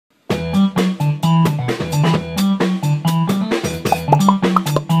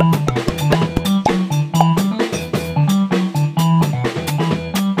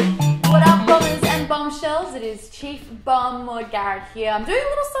Maude Garrett here. I'm doing a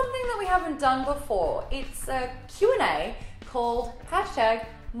little something that we haven't done before. It's a Q&A called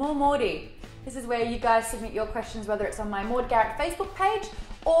 #MoreMaudie. This is where you guys submit your questions, whether it's on my Maude Garrett Facebook page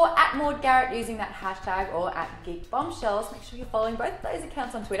or at Maude Garrett using that hashtag, or at Geek Bombshells. Make sure you're following both of those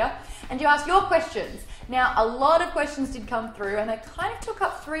accounts on Twitter, and you ask your questions. Now, a lot of questions did come through, and they kind of took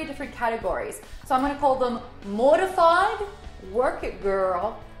up 3 different categories. So I'm going to call them Maudified, Werk,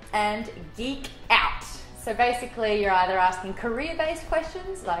 Gurl, and Geek Out. So basically, you're either asking career-based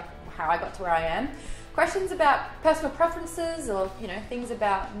questions, like how I got to where I am, questions about personal preferences, or things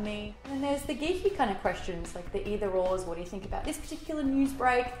about me. And there's the geeky kind of questions, like the either-ors, what do you think about this particular news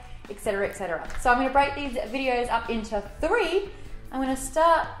break, etc, etc. So I'm going to break these videos up into 3. I'm going to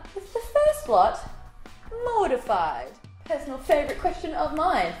start with the first lot, Maudified. Personal favorite question of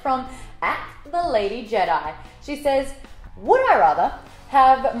mine from @TheLadyJedi. She says, would I rather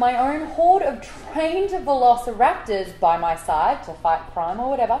have my own horde of trained velociraptors by my side to fight crime or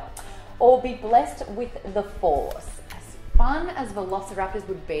whatever, or be blessed with the Force? As fun as velociraptors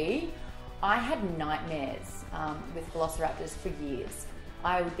would be, I had nightmares with velociraptors for years.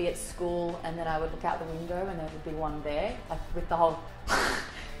 I would be at school and then I would look out the window and there would be one there, like with the whole,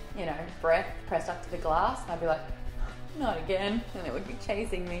 breath pressed up to the glass, and I'd be like, not again, and it would be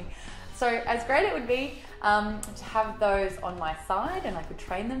chasing me. So as great it would be to have those on my side and I could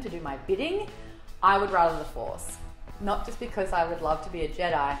train them to do my bidding, I would rather the Force. Not just because I would love to be a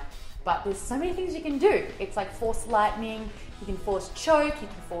Jedi, but there's so many things you can do. It's like Force lightning, you can Force choke, you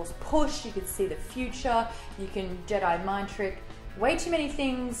can Force push, you can see the future, you can Jedi mind trick. Way too many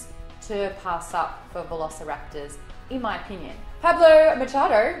things to pass up for velociraptors, in my opinion. Pablo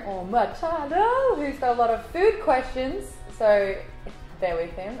Machado, who's got a lot of food questions, so bear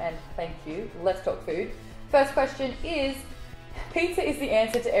with him and thank you. Let's talk food. First question is, pizza is the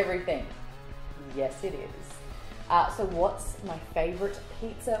answer to everything. Yes, it is. So what's my favorite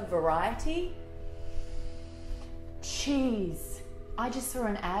pizza variety? Cheese. I just saw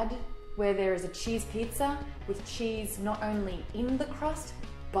an ad where there is a cheese pizza with cheese not only in the crust,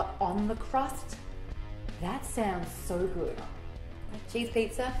 but on the crust. That sounds so good. Cheese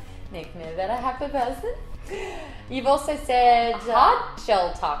pizza, makes me a better happy person. You've also said hard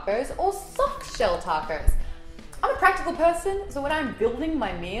shell tacos or soft shell tacos. I'm a practical person, so when I'm building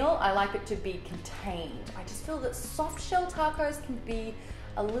my meal, I like it to be contained. I just feel that soft shell tacos can be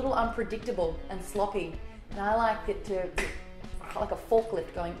a little unpredictable and sloppy, and I like it to like a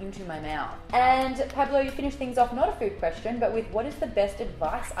forklift going into my mouth. And Pablo, you finished things off, not a food question, but with what is the best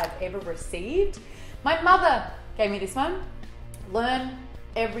advice I've ever received? My mother gave me this one. Learn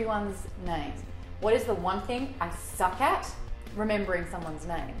everyone's names. What is the one thing I suck at? Remembering someone's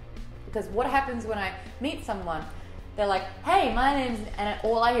name. Because what happens when I meet someone, they're like, hey, my name's, and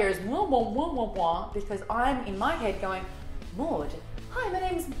all I hear is wah, wah, wah, wah, wah, because I'm in my head going, Maude. Hi, my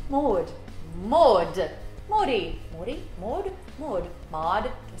name's Maude. Maude. Maudie. Maudie? Maude? Maude. Maude.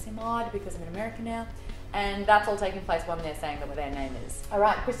 Can I say Maude because I'm an American now? And that's all taking place when they're saying what their name is. All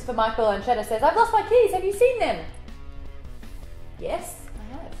right, Christopher Michael and Cheddar says, I've lost my keys. Have you seen them? Yes, I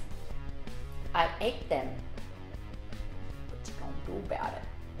have. I ate them. What you gonna do about it?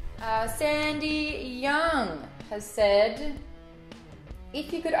 Sandy Young has said,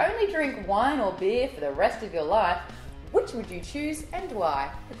 if you could only drink wine or beer for the rest of your life, which would you choose and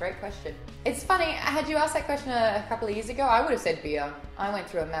why? A great question. It's funny, had you asked that question a couple of years ago, I would have said beer. I went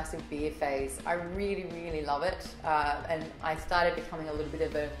through a massive beer phase. I really, really love it. And I started becoming a little bit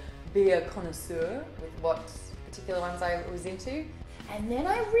of a beer connoisseur with what particular ones I was into. And then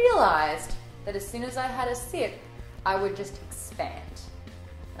I realized that as soon as I had a sip, I would just expand.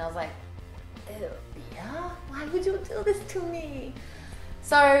 And I was like, ew, beer? Why would you do this to me?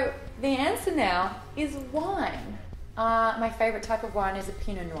 So the answer now is wine. My favorite type of wine is a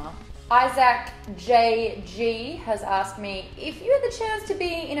Pinot Noir. Isaac JG has asked me, if you had the chance to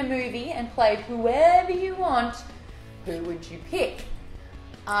be in a movie and played whoever you want, who would you pick?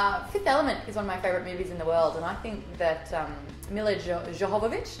 Fifth Element is one of my favorite movies in the world, and I think that Mila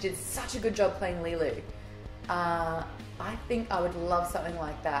Jovovich did such a good job playing Lilu. I think I would love something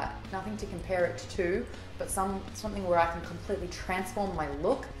like that. Nothing to compare it to, but something where I can completely transform my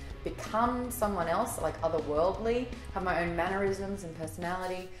look, become someone else, like otherworldly, have my own mannerisms and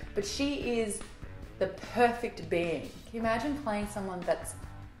personality. But she is the perfect being. Can you imagine playing someone that's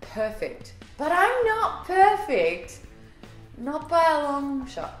perfect? But I'm not perfect. Not by a long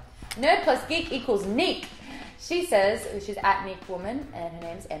shot. Nerd plus geek equals Neek. She says, she's at Neek Woman, and her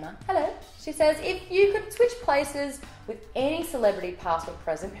name's Emma. Hello. She says, if you could switch places with any celebrity, past or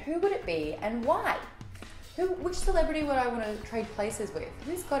present, who would it be and why? Which celebrity would I want to trade places with?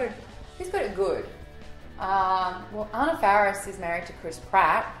 Who's got it good? Well, Anna Faris is married to Chris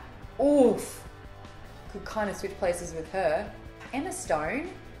Pratt. Oof. Could kind of switch places with her. Emma Stone,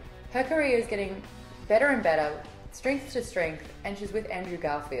 her career is getting better and better, strength to strength, and she's with Andrew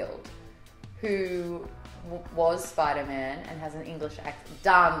Garfield, who was Spider-Man and has an English accent.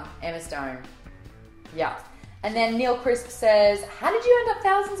 Done. Emma Stone. Yeah. And then Neil Crisp says, how did you end up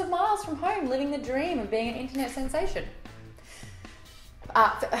thousands of miles from home living the dream of being an internet sensation?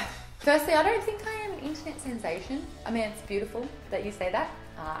 Firstly, I don't think I am an internet sensation. I mean, it's beautiful that you say that.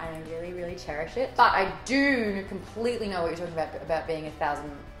 And I really, really cherish it. But I do completely know what you're talking about being 1,000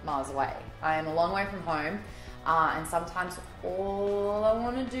 miles away. I am a long way from home. And sometimes all I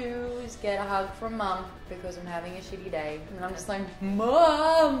want to do is get a hug from Mum because I'm having a shitty day. And I'm just like,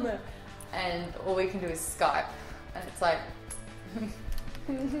 Mum! And all we can do is Skype. And it's like,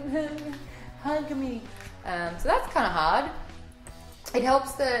 hug me. So that's kind of hard. It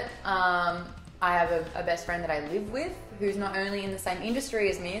helps that I have a best friend that I live with who's not only in the same industry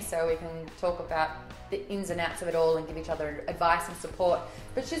as me, so we can talk about the ins and outs of it all and give each other advice and support,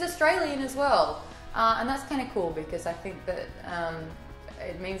 but she's Australian as well. And that's kind of cool because I think that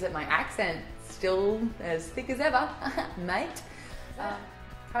it means that my accent's still as thick as ever, mate.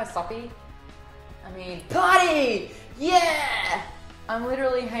 Kind of soppy. I mean, party! Yeah! I'm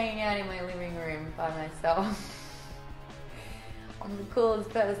literally hanging out in my living room by myself. I'm the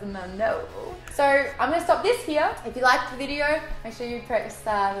coolest person I know. So I'm going to stop this here. If you liked the video, make sure you press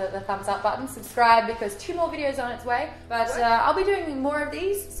the thumbs up button. Subscribe because 2 more videos are on its way. But I'll be doing more of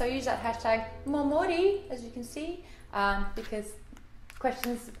these. So use that hashtag Maudie, as you can see, because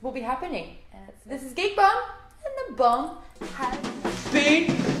questions will be happening. And this is Geek Bomb, and the bomb has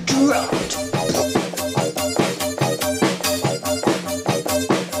been